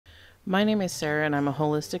My name is Sarah and I'm a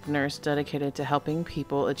holistic nurse dedicated to helping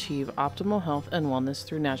people achieve optimal health and wellness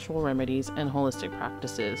through natural remedies and holistic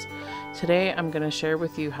practices. Today I'm going to share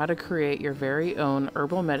with you how to create your very own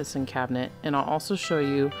herbal medicine cabinet, and I'll also show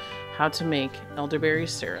you how to make elderberry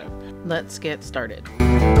syrup. Let's get started.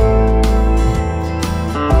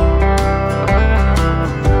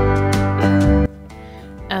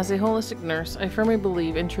 As a holistic nurse, I firmly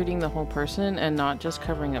believe in treating the whole person and not just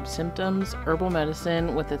covering up symptoms. Herbal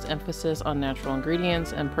medicine, with its emphasis on natural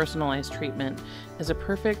ingredients and personalized treatment, is a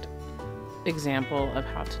perfect example of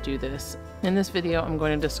how to do this. In this video, I'm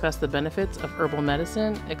going to discuss the benefits of herbal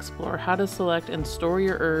medicine, explore how to select and store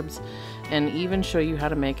your herbs, and even show you how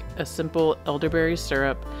to make a simple elderberry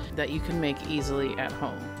syrup that you can make easily at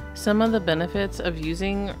home. Some of the benefits of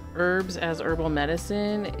using herbs as herbal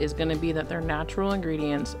medicine is going to be that they're natural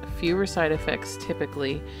ingredients, fewer side effects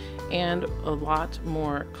typically, and a lot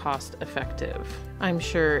more cost effective. I'm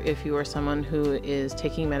sure if you are someone who is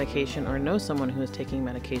taking medication or know someone who is taking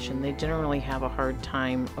medication, they generally have a hard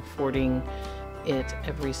time affording it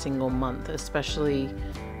every single month, especially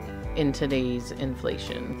in today's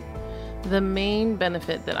inflation. The main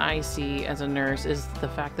benefit that I see as a nurse is the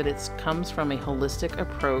fact that it comes from a holistic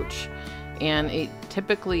approach, and it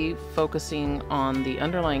typically focusing on the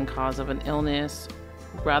underlying cause of an illness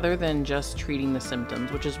rather than just treating the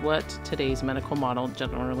symptoms, which is what today's medical model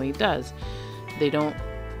generally does. They don't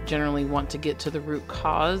generally want to get to the root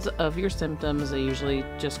cause of your symptoms. They're usually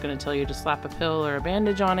just going to tell you to slap a pill or a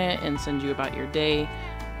bandage on it and send you about your day.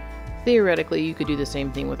 Theoretically, you could do the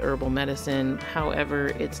same thing with herbal medicine. However,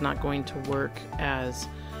 it's not going to work as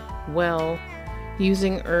well.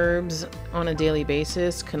 Using herbs on a daily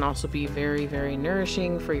basis can also be very, very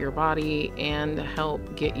nourishing for your body and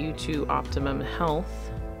help get you to optimum health.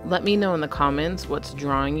 Let me know in the comments what's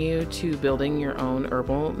drawing you to building your own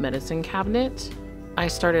herbal medicine cabinet. I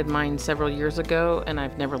started mine several years ago and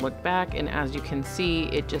I've never looked back, and as you can see,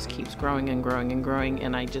 it just keeps growing and growing and growing,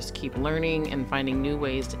 and I just keep learning and finding new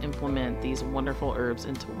ways to implement these wonderful herbs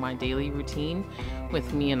into my daily routine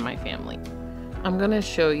with me and my family. I'm going to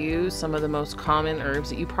show you some of the most common herbs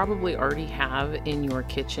that you probably already have in your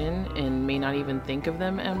kitchen and may not even think of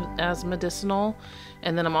them as medicinal,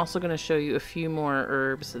 and then I'm also going to show you a few more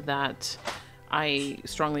herbs that I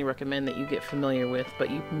strongly recommend that you get familiar with, but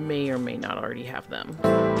you may or may not already have them.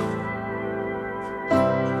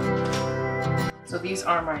 So these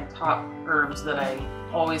are my top herbs that I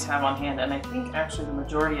always have on hand, and I think actually the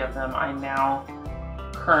majority of them I now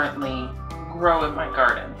currently grow in my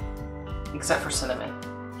garden, except for cinnamon.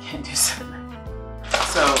 Can't do cinnamon.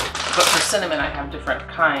 But for cinnamon I have different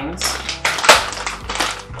kinds.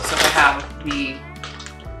 So I have the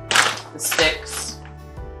sticks.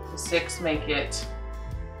 Sticks make it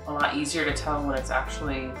a lot easier to tell when it's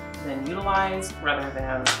actually been utilized rather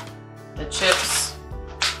than the chips.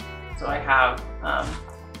 So I have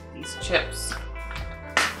these chips,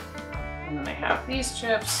 and then I have these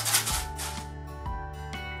chips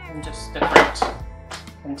in just different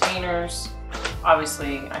containers.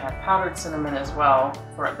 Obviously I have powdered cinnamon as well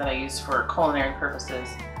that I use for culinary purposes.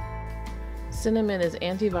 Cinnamon is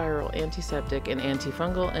antiviral, antiseptic, and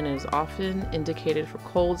antifungal, and is often indicated for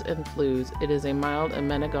colds and flus. It is a mild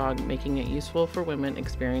emmenagogue, making it useful for women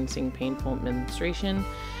experiencing painful menstruation.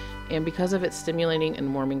 And because of its stimulating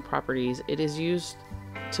and warming properties, it is used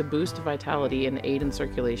to boost vitality and aid in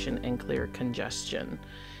circulation and clear congestion.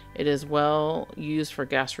 It is well used for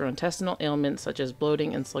gastrointestinal ailments such as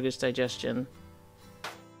bloating and sluggish digestion.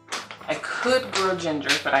 I could grow ginger,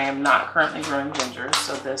 but I am not currently growing ginger.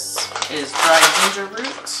 So this is dried ginger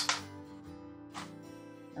root.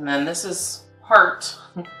 And then this is part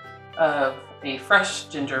of a fresh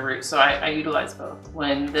ginger root. So I utilize both.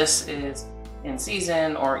 When this is in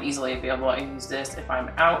season or easily available, I use this. If I'm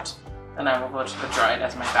out, then I will go to the dried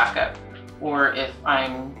as my backup. Or if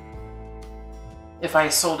I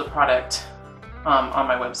sold a product on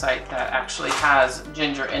my website that actually has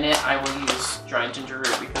ginger in it, I will use dried ginger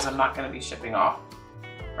root because I'm not going to be shipping off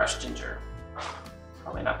fresh ginger.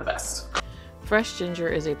 Probably not the best. Fresh ginger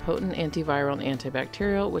is a potent antiviral and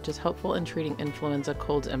antibacterial, which is helpful in treating influenza,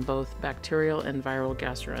 colds, and both bacterial and viral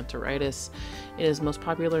gastroenteritis. It is most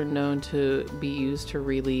popular known to be used to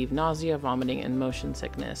relieve nausea, vomiting, and motion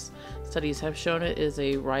sickness. Studies have shown it is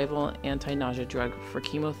a rival anti-nausea drug for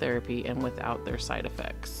chemotherapy and without their side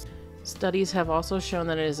effects. Studies have also shown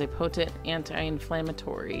that it is a potent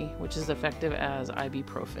anti-inflammatory, which is effective as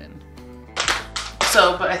ibuprofen.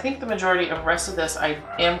 But I think the majority of the rest of this I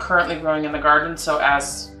am currently growing in the garden, so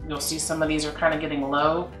as you'll see, some of these are kind of getting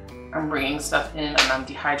low. I'm bringing stuff in and I'm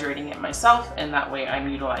dehydrating it myself, and that way I'm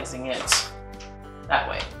utilizing it that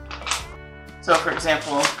way. So for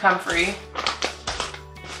example, comfrey.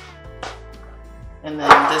 And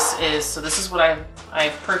then this is what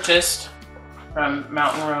I've purchased from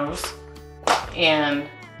Mountain Rose. And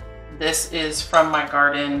this is from my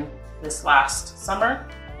garden this last summer.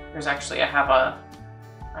 There's actually, I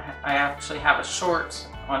actually have a short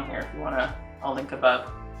on here if you wanna, I'll link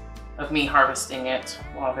above, of me harvesting it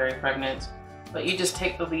while very pregnant. But you just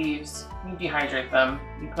take the leaves, you dehydrate them,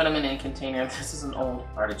 you put them in a container. This is an old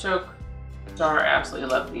artichoke jar. I absolutely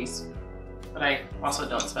love these, but I also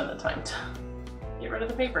don't spend the time to get rid of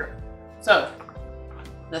the paper. So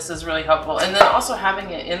this is really helpful. And then also having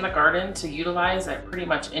it in the garden to utilize at pretty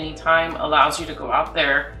much any time allows you to go out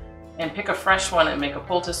there and pick a fresh one and make a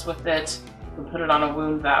poultice with it. You can put it on a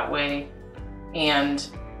wound that way, and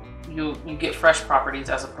you get fresh properties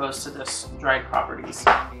as opposed to just dried properties.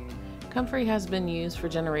 Comfrey has been used for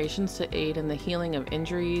generations to aid in the healing of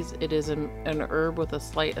injuries. It is an herb with a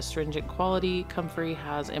slight astringent quality. Comfrey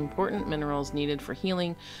has important minerals needed for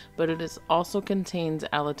healing, but it also contains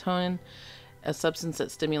allotonin, a substance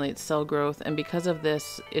that stimulates cell growth, and because of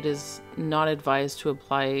this, it is not advised to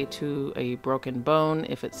apply to a broken bone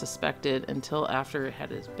if it's suspected until after it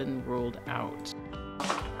has been ruled out.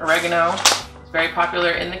 Oregano is very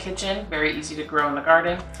popular in the kitchen, very easy to grow in the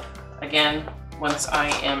garden. Again, once I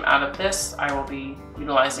am out of this, I will be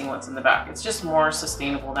utilizing what's in the back. It's just more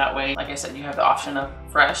sustainable that way. Like I said, you have the option of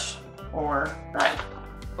fresh or dried.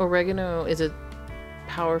 Oregano is a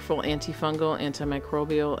powerful antifungal,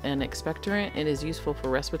 antimicrobial, and expectorant. It is useful for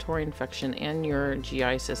respiratory infection and your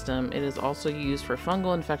GI system. It is also used for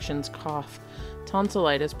fungal infections, cough,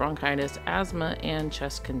 tonsillitis, bronchitis, asthma, and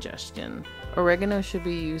chest congestion. Oregano should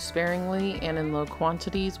be used sparingly and in low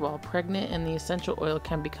quantities while pregnant, and the essential oil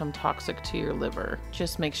can become toxic to your liver.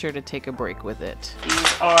 Just make sure to take a break with it.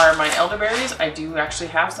 These are my elderberries. I do actually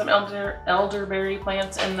have some elderberry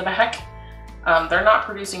plants in the back. They're not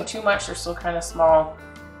producing too much, they're still kind of small,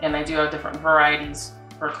 and I do have different varieties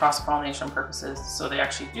for cross-pollination purposes, so they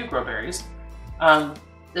actually do grow berries.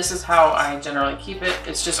 This is how I generally keep it.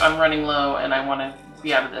 It's just I'm running low and I want to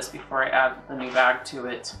be out of this before I add the new bag to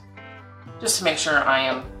it, just to make sure I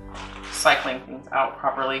am cycling things out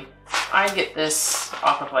properly. I get this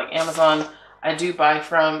off of like Amazon. I do buy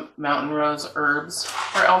from Mountain Rose herbs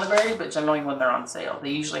for elderberry, but generally when they're on sale.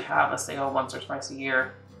 They usually have a sale once or twice a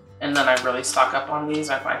year, and then I really stock up on these.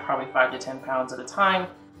 I buy probably 5 to 10 pounds at a time.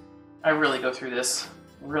 I really go through this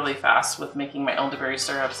really fast with making my elderberry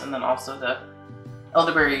syrups, and then also the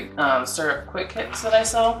elderberry syrup quick kits that I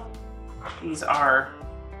sell. These are,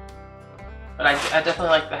 but I definitely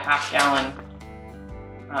like the half-gallon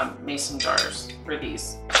mason jars for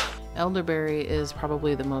these. Elderberry is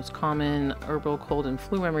probably the most common herbal cold and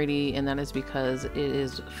flu remedy, and that is because it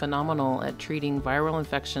is phenomenal at treating viral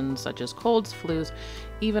infections such as colds, flus,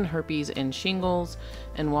 even herpes and shingles.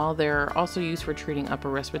 And while they're also used for treating upper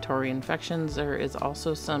respiratory infections, there is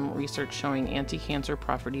also some research showing anti-cancer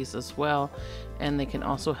properties as well, and they can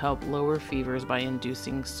also help lower fevers by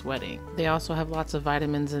inducing sweating. They also have lots of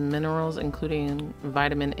vitamins and minerals, including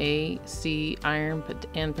vitamin A, C, iron,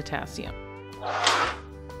 and potassium.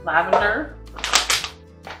 Lavender.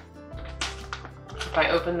 If I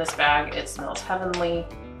open this bag, it smells heavenly.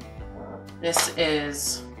 This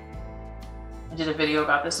is, I did a video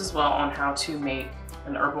about this as well on how to make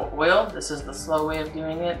an herbal oil. This is the slow way of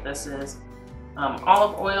doing it. This is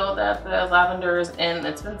olive oil that the lavender is in.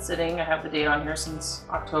 It's been sitting, I have the date on here, since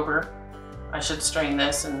October. I should strain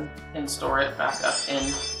this and store it back up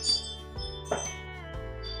in,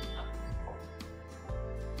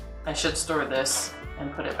 I should store this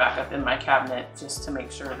and put it back up in my cabinet just to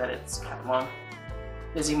make sure that it's kept long.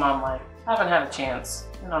 Busy mom life. Haven't had a chance,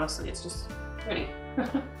 and honestly it's just pretty.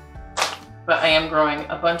 But I am growing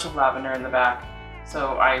a bunch of lavender in the back,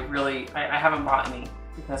 so I haven't bought any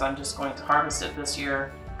because I'm just going to harvest it this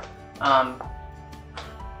year, and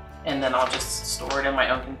then I'll just store it in my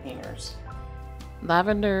own containers.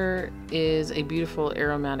 Lavender is a beautiful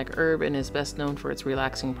aromatic herb and is best known for its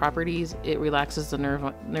relaxing properties. It relaxes the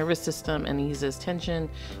nervous system and eases tension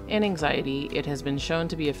and anxiety. It has been shown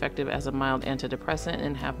to be effective as a mild antidepressant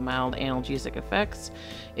and have mild analgesic effects.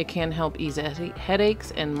 It can help ease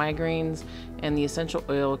headaches and migraines, and the essential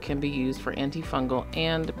oil can be used for antifungal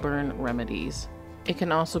and burn remedies. It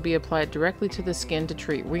can also be applied directly to the skin to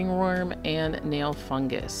treat ringworm and nail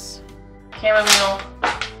fungus. Chamomile.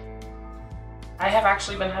 I have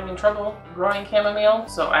actually been having trouble growing chamomile,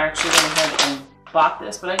 so I actually went ahead and bought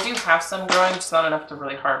this, but I do have some growing, just not enough to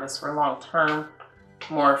really harvest for long term,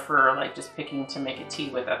 more for like just picking to make a tea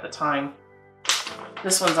with at the time.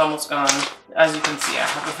 This one's almost gone. As you can see, I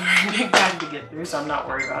have a very big bag to get through, so I'm not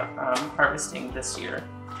worried about harvesting this year.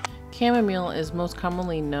 Chamomile is most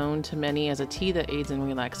commonly known to many as a tea that aids in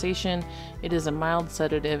relaxation. It is a mild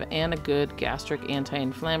sedative and a good gastric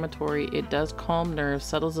anti-inflammatory. It does calm nerves,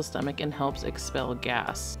 settles the stomach, and helps expel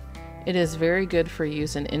gas. It is very good for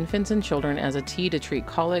use in infants and children as a tea to treat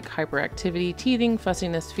colic, hyperactivity, teething,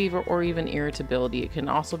 fussiness, fever, or even irritability. It can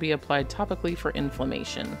also be applied topically for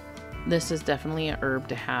inflammation. This is definitely a herb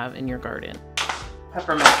to have in your garden.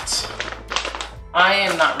 Peppermint. I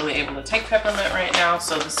am not really able to take peppermint right now,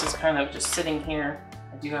 so this is kind of just sitting here.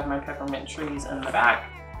 I do have my peppermint trees in the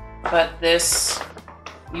back, but this,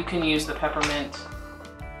 you can use the peppermint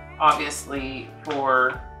obviously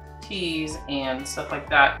for teas and stuff like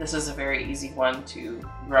that. This is a very easy one to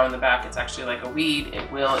grow in the back. It's actually like a weed.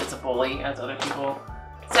 It's a bully, as other people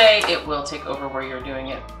say. It will take over where you're doing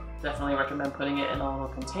it. Definitely recommend putting it in a little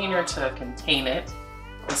container to contain it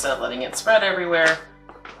instead of letting it spread everywhere.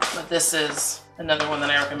 But this is another one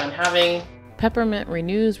that I recommend having. Peppermint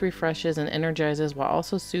renews, refreshes, and energizes while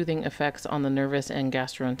also soothing effects on the nervous and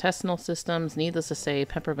gastrointestinal systems. Needless to say,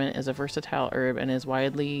 peppermint is a versatile herb and is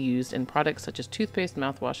widely used in products such as toothpaste,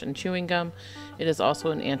 mouthwash, and chewing gum. It is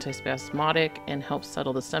also an antispasmodic and helps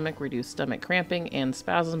settle the stomach, reduce stomach cramping and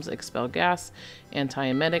spasms, expel gas,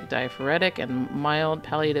 antiemetic, diaphoretic, and mild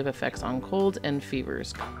palliative effects on colds and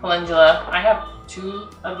fevers. Calendula. I have 2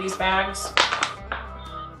 of these bags.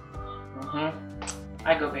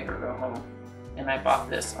 I go big or go home. And I bought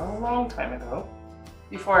this a long time ago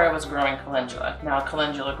before I was growing calendula. Now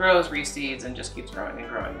calendula grows, reseeds, and just keeps growing and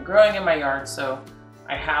growing and growing in my yard. So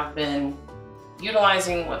I have been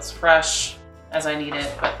utilizing what's fresh as I need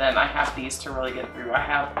it, but then I have these to really get through. I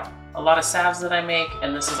have a lot of salves that I make,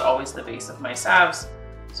 and this is always the base of my salves.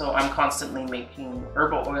 So I'm constantly making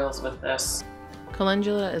herbal oils with this.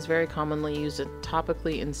 Calendula is very commonly used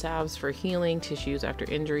topically in salves for healing tissues after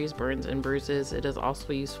injuries, burns, and bruises. It is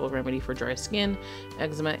also a useful remedy for dry skin,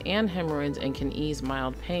 eczema, and hemorrhoids, and can ease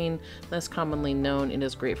mild pain. Less commonly known, it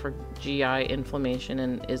is great for GI inflammation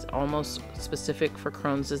and is almost specific for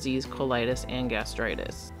Crohn's disease, colitis, and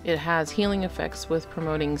gastritis. It has healing effects with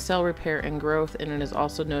promoting cell repair and growth, and it is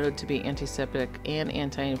also noted to be antiseptic and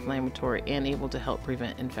anti-inflammatory and able to help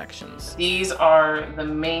prevent infections. These are the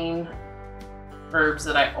main herbs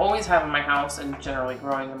that I always have in my house and generally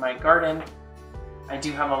growing in my garden. I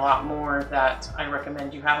do have a lot more that I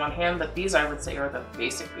recommend you have on hand, but these I would say are the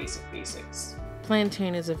basics.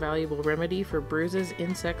 Plantain is a valuable remedy for bruises,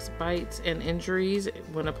 insects, bites, and injuries.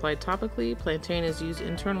 When applied topically, plantain is used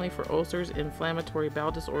internally for ulcers, inflammatory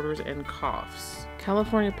bowel disorders, and coughs.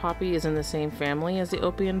 California poppy is in the same family as the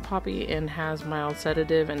Opium poppy and has mild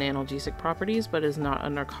sedative and analgesic properties, but is not a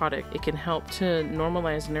narcotic. It can help to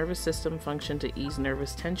normalize nervous system function to ease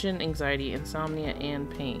nervous tension, anxiety, insomnia, and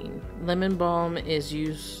pain. Lemon balm is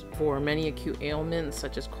used for many acute ailments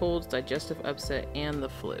such as colds, digestive upset, and the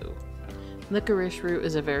flu. Licorice root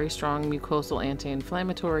is a very strong mucosal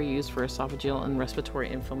anti-inflammatory used for esophageal and respiratory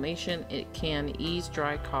inflammation. It can ease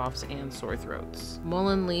dry coughs and sore throats.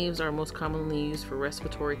 Mullein leaves are most commonly used for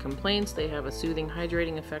respiratory complaints. They have a soothing,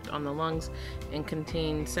 hydrating effect on the lungs and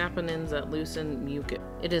contain saponins that loosen mucus.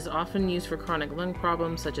 It is often used for chronic lung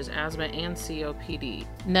problems such as asthma and COPD.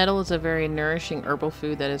 Nettle is a very nourishing herbal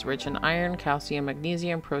food that is rich in iron, calcium,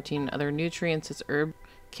 magnesium, protein, and other nutrients. This herb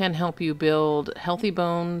can help you build healthy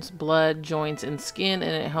bones, blood, joints, and skin,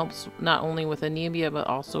 and it helps not only with anemia but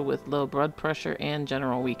also with low blood pressure and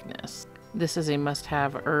general weakness. This is a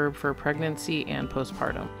must-have herb for pregnancy and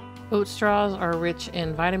postpartum. Oat straws are rich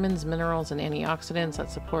in vitamins, minerals, and antioxidants that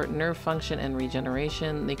support nerve function and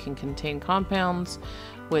regeneration. They can contain compounds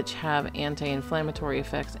which have anti-inflammatory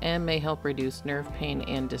effects and may help reduce nerve pain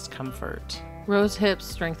and discomfort. Rose hips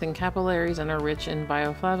strengthen capillaries and are rich in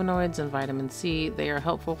bioflavonoids and vitamin C. They are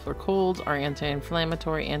helpful for colds, are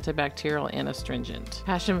anti-inflammatory, antibacterial, and astringent.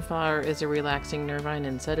 Passion flower is a relaxing nervine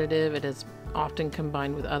and sedative. It is often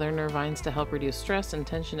combined with other nervines to help reduce stress and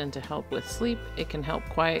tension and to help with sleep. It can help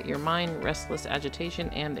quiet your mind, restless agitation,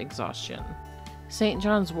 and exhaustion. St.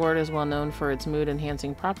 John's wort is well known for its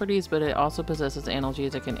mood-enhancing properties, but it also possesses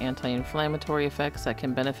analgesic and anti-inflammatory effects that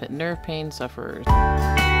can benefit nerve pain sufferers.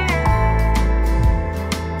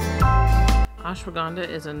 Ashwagandha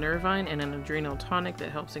is a nervine and an adrenal tonic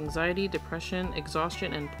that helps anxiety, depression,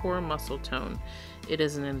 exhaustion, and poor muscle tone. It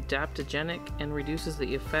is an adaptogenic and reduces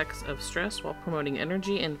the effects of stress while promoting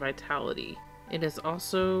energy and vitality. It is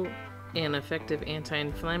also an effective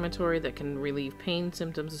anti-inflammatory that can relieve pain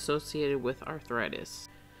symptoms associated with arthritis.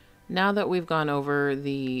 Now that we've gone over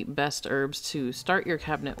the best herbs to start your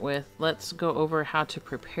cabinet with, let's go over how to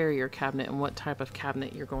prepare your cabinet and what type of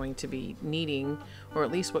cabinet you're going to be needing, or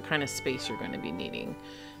at least what kind of space you're going to be needing.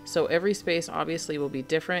 So every space obviously will be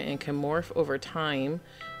different and can morph over time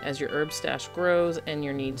as your herb stash grows and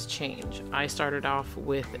your needs change. I started off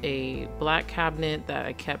with a black cabinet that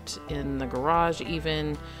I kept in the garage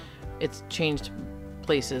even. It's changed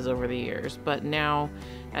places over the years, but now,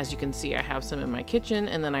 as you can see, I have some in my kitchen,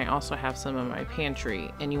 and then I also have some in my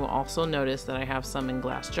pantry. And you will also notice that I have some in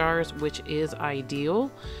glass jars, which is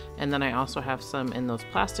ideal. And then I also have some in those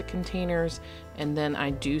plastic containers. And then I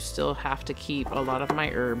do still have to keep a lot of my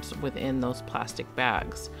herbs within those plastic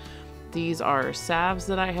bags. These are salves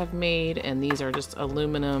that I have made, and these are just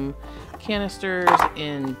aluminum canisters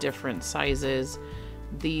in different sizes.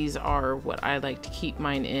 These are what I like to keep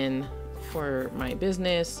mine in for my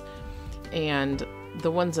business, and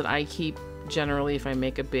the ones that I keep generally, if I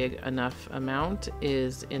make a big enough amount,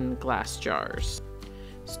 is in glass jars.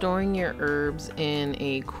 Storing your herbs in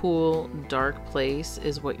a cool, dark place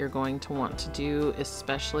is what you're going to want to do,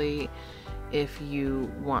 especially if you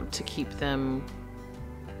want to keep them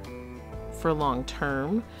for long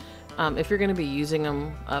term. If you're going to be using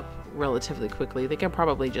them up relatively quickly, they can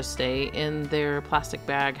probably just stay in their plastic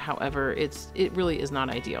bag. However, it really is not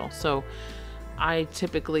ideal. So I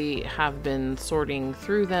typically have been sorting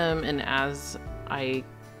through them, and as I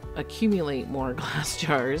accumulate more glass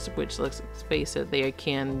jars, which, let's face it, they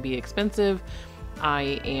can be expensive,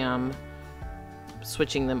 I am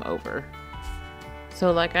switching them over.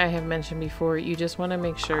 So like I have mentioned before, you just want to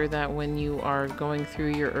make sure that when you are going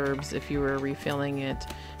through your herbs, if you are refilling it,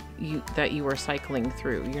 that you are cycling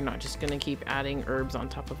through. You're not just going to keep adding herbs on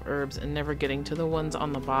top of herbs and never getting to the ones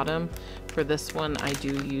on the bottom. For this one, I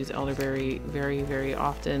do use elderberry very, very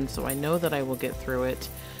often, so I know that I will get through it.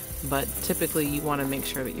 But typically you want to make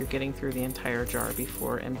sure that you're getting through the entire jar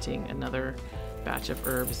before emptying another batch of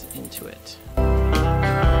herbs into it.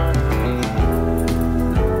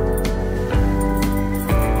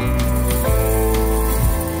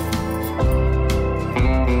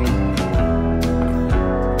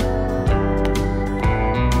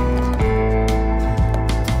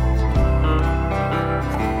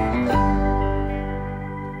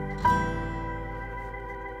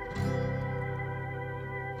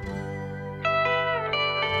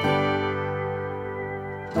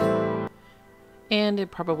 And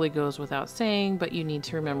it probably goes without saying, but you need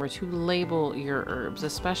to remember to label your herbs,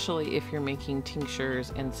 especially if you're making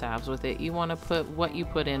tinctures and salves with it. You want to put what you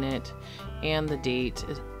put in it and the date,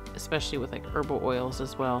 especially with like herbal oils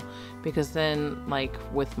as well, because then, like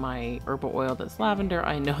with my herbal oil that's lavender,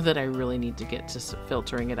 I know that I really need to get to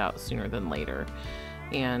filtering it out sooner than later.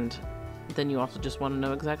 And then you also just want to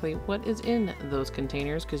know exactly what is in those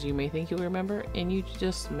containers, because you may think you'll remember and you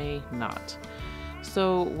just may not.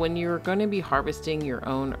 So when you're going to be harvesting your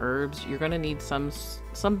own herbs, you're going to need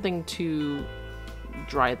something to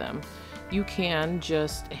dry them. You can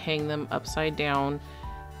just hang them upside down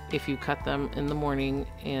if you cut them in the morning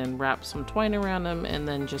and wrap some twine around them and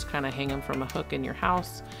then just kind of hang them from a hook in your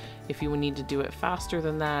house. If you need to do it faster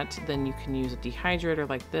than that, then you can use a dehydrator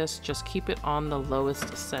like this. Just keep it on the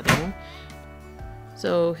lowest setting.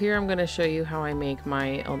 So here I'm going to show you how I make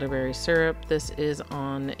my elderberry syrup. This is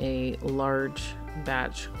on a large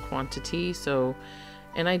batch quantity,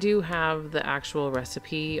 and I do have the actual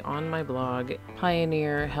recipe on my blog,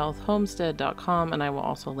 pioneerhealthhomestead.com, and I will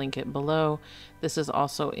also link it below. This is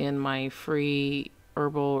also in my free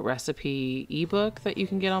herbal recipe ebook that you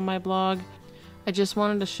can get on my blog. I just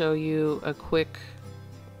wanted to show you a quick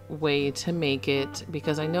way to make it,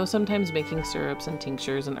 because I know sometimes making syrups and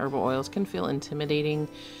tinctures and herbal oils can feel intimidating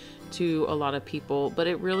to a lot of people, but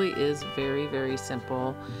it really is very, very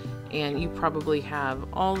simple, and you probably have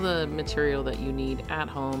all the material that you need at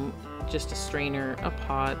home. Just a strainer, a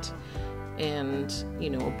pot, and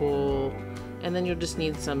a bowl, and then you'll just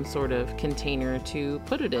need some sort of container to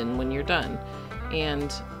put it in when you're done.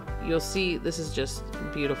 And you'll see this is just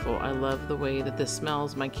beautiful. I love the way that this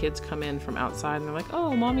smells. My kids come in from outside and they're like,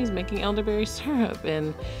 "Oh, mommy's making elderberry syrup,"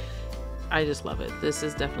 and I just love it. This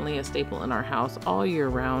is definitely a staple in our house all year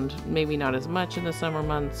round. Maybe not as much in the summer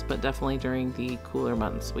months, but definitely during the cooler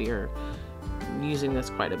months we are using this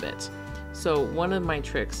quite a bit. So one of my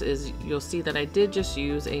tricks is, you'll see that I did just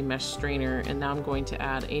use a mesh strainer, and now I'm going to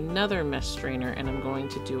add another mesh strainer, and I'm going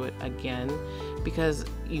to do it again because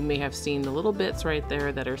you may have seen the little bits right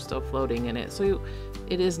there that are still floating in it. So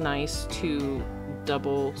it is nice to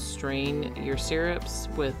double strain your syrups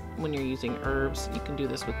when you're using herbs. You can do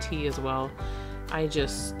this with tea as well.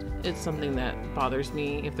 it's something that bothers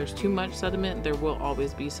me. If there's too much sediment, there will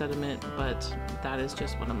always be sediment, but that is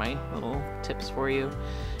just one of my little tips for you.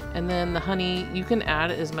 And then the honey, you can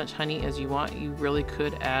add as much honey as you want. You really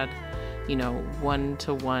could add, you know,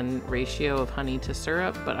 1-to-1 ratio of honey to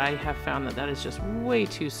syrup, but I have found that that is just way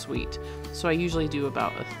too sweet. So I usually do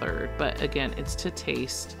about 1/3, but again, it's to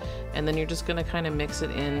taste. And then you're just gonna kind of mix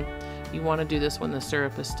it in. You want to do this when the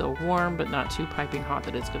syrup is still warm, but not too piping hot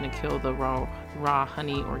that it's going to kill the raw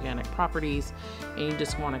honey organic properties. And you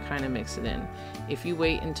just want to kind of mix it in. If you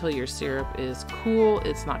wait until your syrup is cool,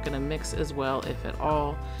 it's not going to mix as well, if at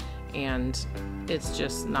all. And it's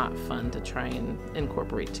just not fun to try and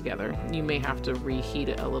incorporate together. You may have to reheat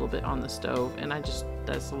it a little bit on the stove, and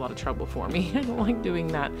that's a lot of trouble for me. I don't like doing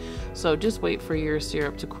that. So just wait for your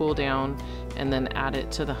syrup to cool down and then add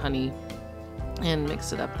it to the honey and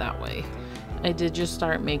mix it up that way. I did just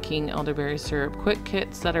start making elderberry syrup quick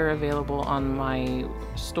kits that are available on my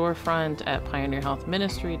storefront at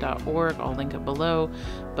pioneerhealthministry.org. I'll link it below,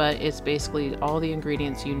 but it's basically all the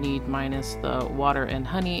ingredients you need minus the water and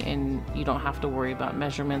honey, and you don't have to worry about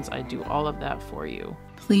measurements. I do all of that for you.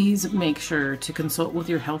 Please make sure to consult with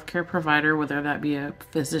your healthcare provider, whether that be a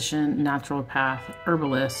physician, naturopath,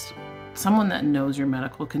 herbalist, someone that knows your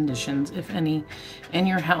medical conditions, if any, and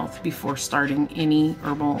your health before starting any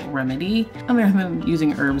herbal remedy other than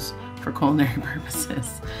using herbs for culinary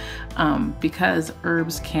purposes. Because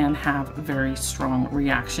herbs can have very strong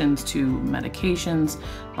reactions to medications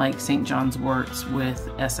like St. John's worts with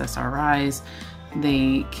SSRIs.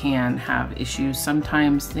 They can have issues.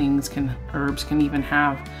 Sometimes herbs can even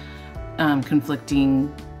have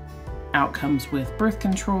conflicting outcomes with birth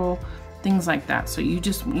control, things like that. So you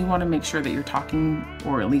want to make sure that you're talking,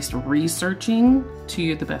 or at least researching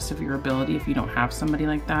to the best of your ability, if you don't have somebody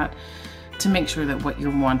like that, to make sure that what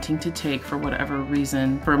you're wanting to take for whatever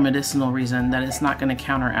reason, for a medicinal reason, that it's not going to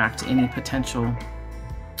counteract any potential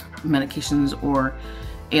medications or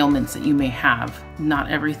ailments that you may have.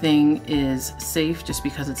 Not everything is safe just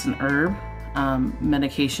because it's an herb.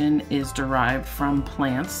 Medication is derived from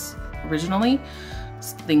plants originally,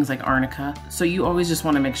 things like arnica. So you always just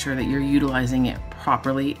want to make sure that you're utilizing it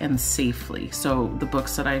properly and safely. So the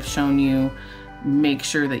books that I've shown you, make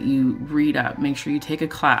sure that you read up, make sure you take a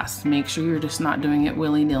class, make sure you're just not doing it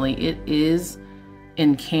willy-nilly. It is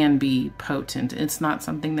and can be potent. It's not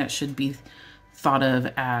something that should be thought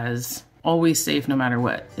of as always safe no matter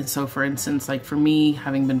what. And so for instance, like for me,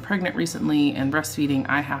 having been pregnant recently and breastfeeding,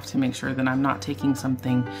 I have to make sure that I'm not taking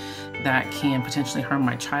something that can potentially harm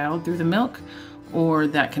my child through the milk, or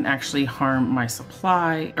that can actually harm my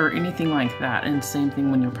supply or anything like that. And same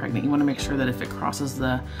thing when you're pregnant. You want to make sure that if it crosses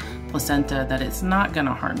the placenta, that it's not going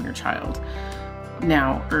to harm your child.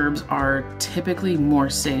 Now, herbs are typically more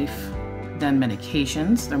safe than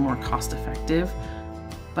medications. They're more cost effective,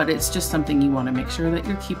 but it's just something you want to make sure that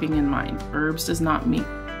you're keeping in mind. Herbs does not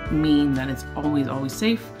mean that it's always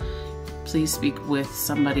safe. Please speak with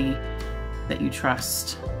somebody that you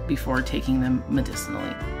trust before taking them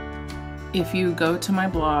medicinally. If you go to my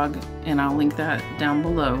blog, and I'll link that down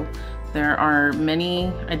below, there are many,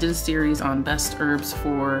 I did a series on best herbs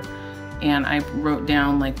for, and I wrote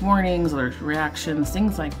down like warnings, allergic reactions,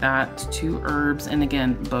 things like that to herbs. And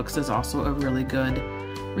again, books is also a really good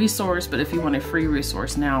resource, but if you want a free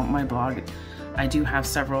resource now, my blog, I do have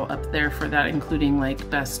several up there for that, including like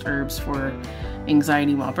best herbs for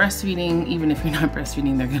anxiety while breastfeeding. Even if you're not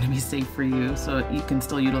breastfeeding, they're going to be safe for you, so you can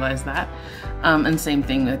still utilize that. And same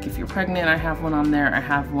thing, like if you're pregnant, I have one on there. I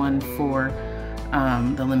have one for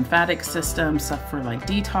the lymphatic system, stuff for like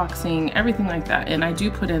detoxing, everything like that. And I do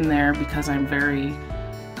put in there, because I'm very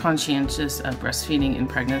conscientious of breastfeeding in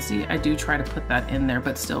pregnancy, I do try to put that in there,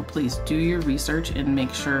 but still, please do your research and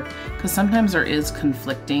make sure, because sometimes there is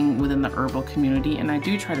conflicting within the herbal community, and I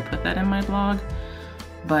do try to put that in my blog,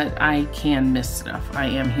 but I can miss stuff. I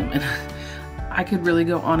am human. I could really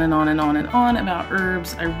go on and on and on and on about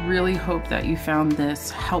herbs. I really hope that you found this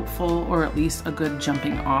helpful, or at least a good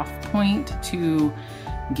jumping off point to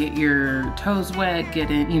get your toes wet,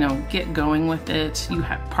 get going with it. You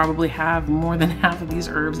probably have more than half of these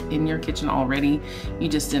herbs in your kitchen already. You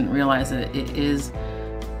just didn't realize that it is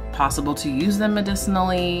possible to use them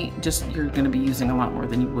medicinally. Just, you're going to be using a lot more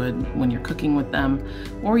than you would when you're cooking with them,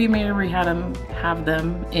 or you may already have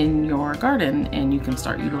them in your garden and you can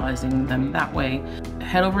start utilizing them that way.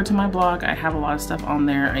 Head over to my blog. I have a lot of stuff on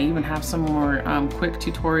there. I even have some more quick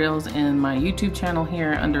tutorials in my YouTube channel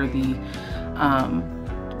here under the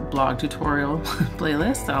blog tutorial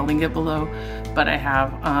playlist. I'll link it below. But I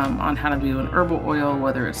have on how to do an herbal oil,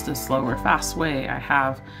 whether it's the slow or fast way. I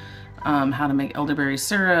have how to make elderberry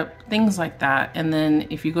syrup, things like that. And then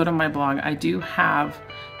if you go to my blog, I do have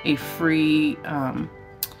a free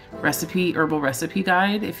herbal recipe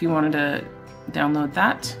guide if you wanted to download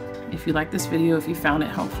that. If you like this video, if you found it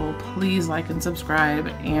helpful, please like and subscribe,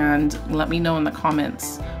 and let me know in the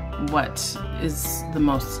comments what is the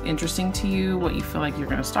most interesting to you, what you feel like you're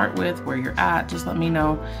going to start with, where you're at. Just let me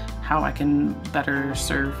know how I can better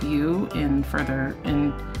serve you in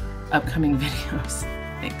upcoming videos.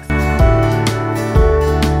 Thanks.